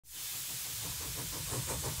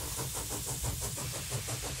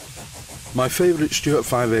My favourite Stuart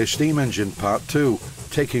 5A steam engine part 2,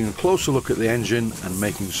 taking a closer look at the engine and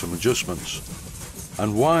making some adjustments.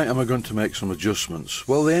 And why am I going to make some adjustments?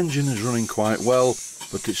 Well, the engine is running quite well,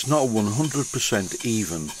 but it's not 100%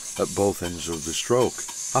 even at both ends of the stroke.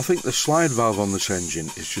 I think the slide valve on this engine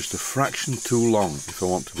is just a fraction too long if I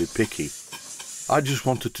want to be picky. I just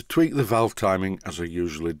wanted to tweak the valve timing as I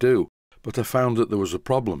usually do, but I found that there was a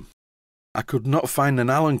problem. I could not find an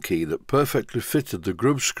Allen key that perfectly fitted the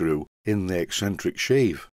grub screw in the eccentric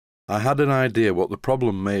sheave. I had an idea what the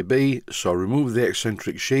problem may be, so I removed the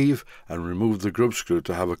eccentric sheave and removed the grub screw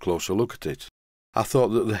to have a closer look at it. I thought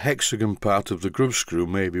that the hexagon part of the grub screw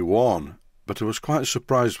may be worn, but I was quite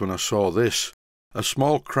surprised when I saw this, a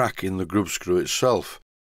small crack in the grub screw itself.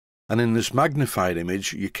 And in this magnified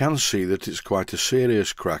image you can see that it's quite a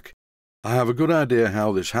serious crack. I have a good idea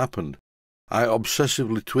how this happened. I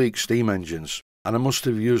obsessively tweak steam engines, and I must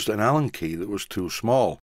have used an Allen key that was too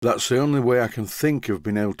small. That's the only way I can think of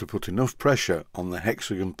being able to put enough pressure on the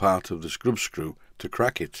hexagon part of the grub screw to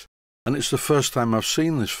crack it. And it's the first time I've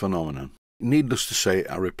seen this phenomenon. Needless to say,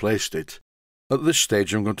 I replaced it. At this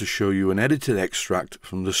stage I'm going to show you an edited extract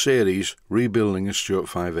from the series Rebuilding a Stuart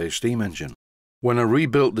 5A Steam Engine. When I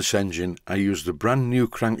rebuilt this engine, I used a brand new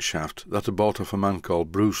crankshaft that I bought off a man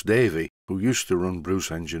called Bruce Davey, who used to run Bruce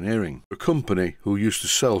Engineering, a company who used to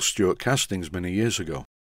sell Stuart castings many years ago.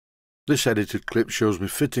 This edited clip shows me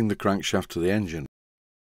fitting the crankshaft to the engine.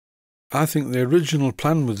 I think the original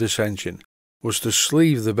plan with this engine was to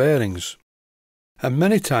sleeve the bearings, and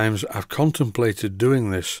many times I've contemplated doing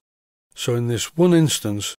this, so in this one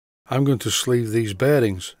instance I'm going to sleeve these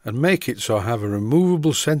bearings and make it so I have a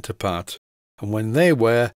removable centre part, and when they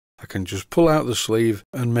wear I can just pull out the sleeve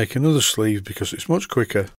and make another sleeve, because it's much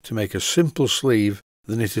quicker to make a simple sleeve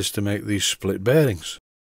than it is to make these split bearings.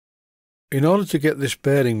 In order to get this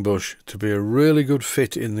bearing bush to be a really good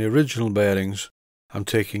fit in the original bearings, I'm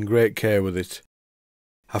taking great care with it.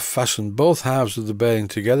 I've fastened both halves of the bearing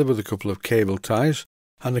together with a couple of cable ties,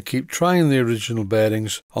 and I keep trying the original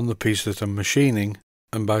bearings on the piece that I'm machining,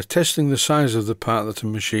 and by testing the size of the part that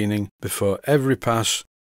I'm machining before every pass,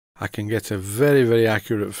 I can get a very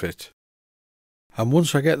accurate fit. And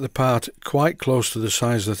once I get the part quite close to the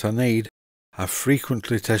size that I need, I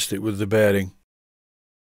frequently test it with the bearing.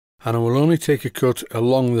 And I will only take a cut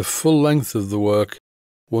along the full length of the work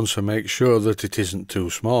once I make sure that it isn't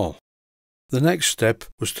too small. The next step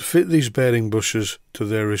was to fit these bearing bushes to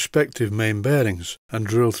their respective main bearings and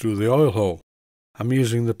drill through the oil hole. I'm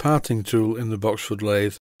using the parting tool in the Boxford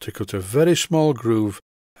lathe to cut a very small groove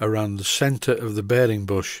around the centre of the bearing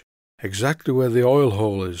bush, exactly where the oil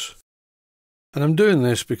hole is. And I'm doing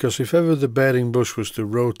this because if ever the bearing bush was to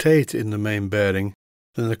rotate in the main bearing,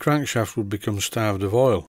 then the crankshaft would become starved of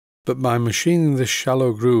oil. But by machining this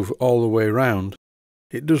shallow groove all the way round,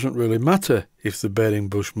 it doesn't really matter if the bearing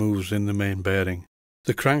bush moves in the main bearing.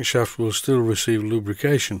 The crankshaft will still receive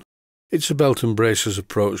lubrication. It's a belt and braces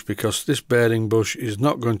approach because this bearing bush is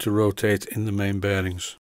not going to rotate in the main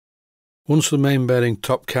bearings. Once the main bearing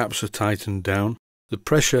top caps are tightened down, the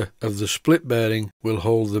pressure of the split bearing will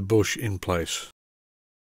hold the bush in place.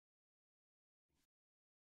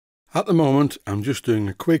 At the moment I'm just doing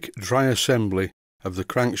a quick dry assembly of the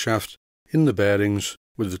crankshaft in the bearings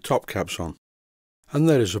with the top caps on. And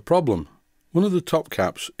there is a problem. One of the top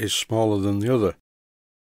caps is smaller than the other.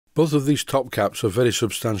 Both of these top caps are very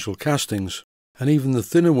substantial castings, and even the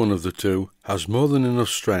thinner one of the two has more than enough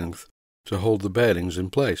strength to hold the bearings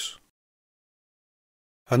in place.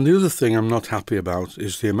 And the other thing I'm not happy about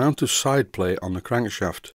is the amount of side play on the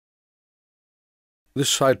crankshaft. This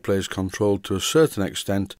side play is controlled to a certain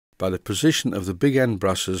extent by the position of the big end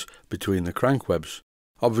brasses between the crank webs.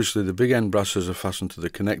 Obviously the big end brasses are fastened to the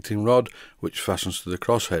connecting rod, which fastens to the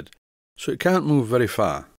crosshead, so it can't move very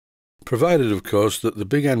far, provided of course that the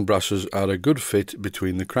big end brasses are a good fit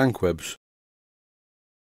between the crank webs.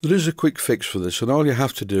 There is a quick fix for this, and all you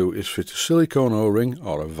have to do is fit a silicone O-ring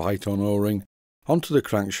or a Viton O-ring onto the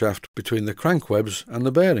crankshaft between the crank webs and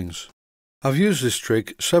the bearings. I've used this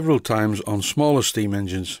trick several times on smaller steam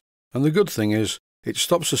engines, and the good thing is it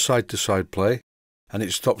stops the side-to-side play, and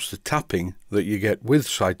it stops the tapping that you get with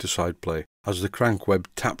side-to-side play as the crank web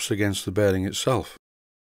taps against the bearing itself.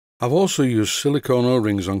 I've also used silicone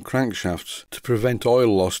O-rings on crankshafts to prevent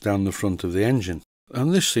oil loss down the front of the engine,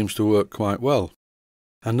 and this seems to work quite well.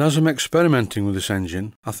 And as I'm experimenting with this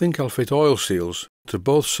engine, I think I'll fit oil seals to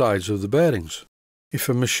both sides of the bearings. If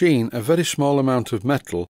I machine a very small amount of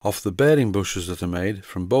metal off the bearing bushes that are made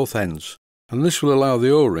from both ends, and this will allow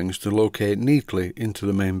the O-rings to locate neatly into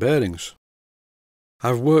the main bearings.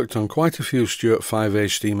 I've worked on quite a few Stuart 5A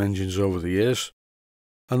steam engines over the years,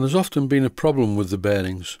 and there's often been a problem with the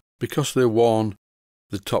bearings, Because they're worn,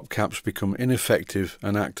 the top caps become ineffective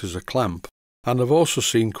and act as a clamp. And I've also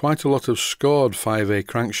seen quite a lot of scored 5A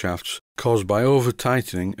crankshafts caused by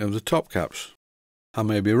over-tightening of the top caps. I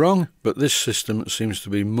may be wrong, but this system seems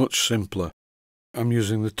to be much simpler. I'm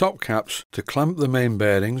using the top caps to clamp the main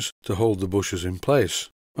bearings to hold the bushers in place.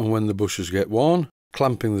 And when the bushers get worn,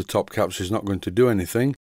 clamping the top caps is not going to do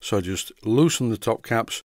anything, so I just loosen the top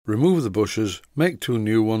caps, remove the bushers, make 2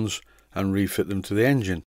 new ones, and refit them to the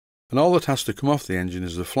engine. And all that has to come off the engine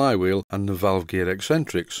is the flywheel and the valve gear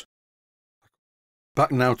eccentrics.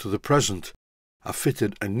 Back now to the present. I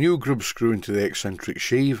fitted a new grub screw into the eccentric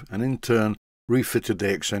sheave and in turn refitted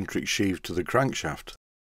the eccentric sheave to the crankshaft.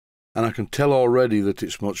 And I can tell already that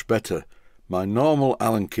it's much better. My normal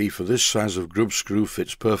Allen key for this size of grub screw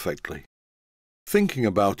fits perfectly. Thinking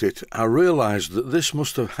about it, I realised that this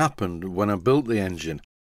must have happened when I built the engine,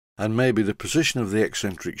 and maybe the position of the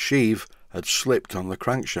eccentric sheave had slipped on the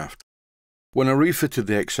crankshaft. When I refitted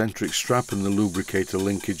the eccentric strap and the lubricator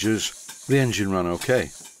linkages, the engine ran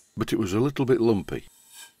okay, but it was a little bit lumpy.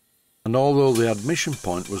 And although the admission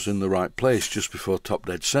point was in the right place just before top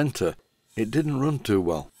dead centre, it didn't run too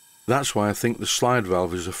well. That's why I think the slide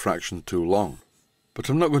valve is a fraction too long. But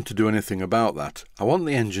I'm not going to do anything about that. I want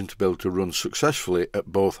the engine to be able to run successfully at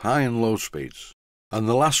both high and low speeds. And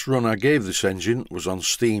the last run I gave this engine was on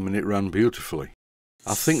steam and it ran beautifully.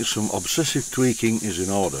 I think some obsessive tweaking is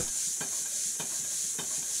in order.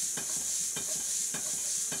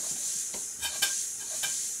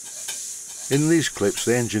 In these clips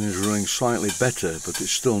the engine is running slightly better, but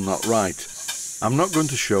it's still not right. I'm not going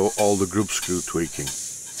to show all the grub screw tweaking.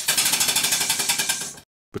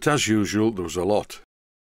 But as usual, there was a lot.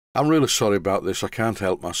 I'm really sorry about this, I can't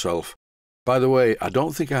help myself. By the way, I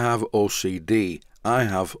don't think I have OCD, I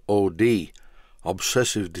have OD,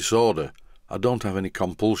 obsessive disorder. I don't have any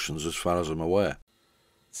compulsions as far as I'm aware.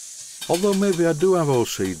 Although maybe I do have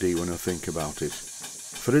OCD when I think about it.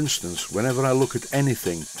 For instance, whenever I look at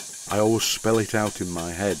anything, I always spell it out in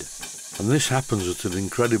my head, and this happens at an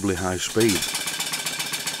incredibly high speed.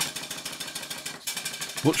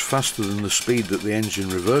 Much faster than the speed that the engine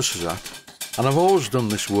reverses at, and I've always done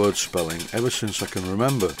this word spelling ever since I can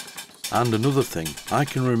remember. And another thing, I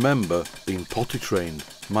can remember being potty trained.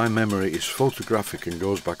 My memory is photographic and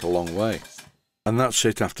goes back a long way. And that's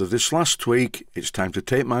it. After this last tweak, it's time to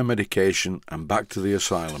take my medication and back to the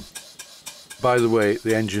asylum. By the way,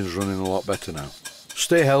 the engine's running a lot better now.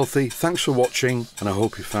 Stay healthy, thanks for watching, and I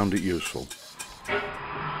hope you found it useful.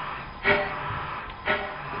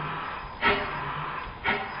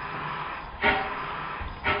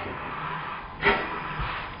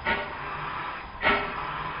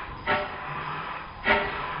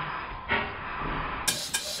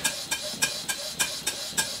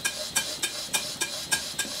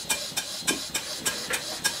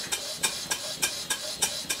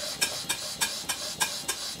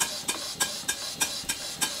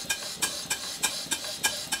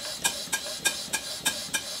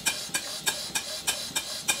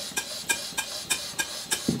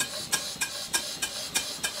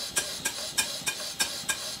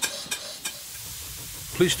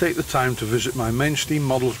 Please take the time to visit my Mainsteam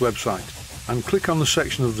Models website and click on the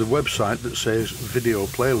section of the website that says Video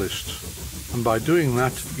Playlists. And by doing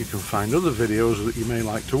that, you can find other videos that you may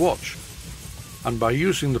like to watch. And by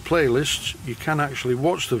using the playlists, you can actually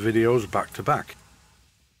watch the videos back to back.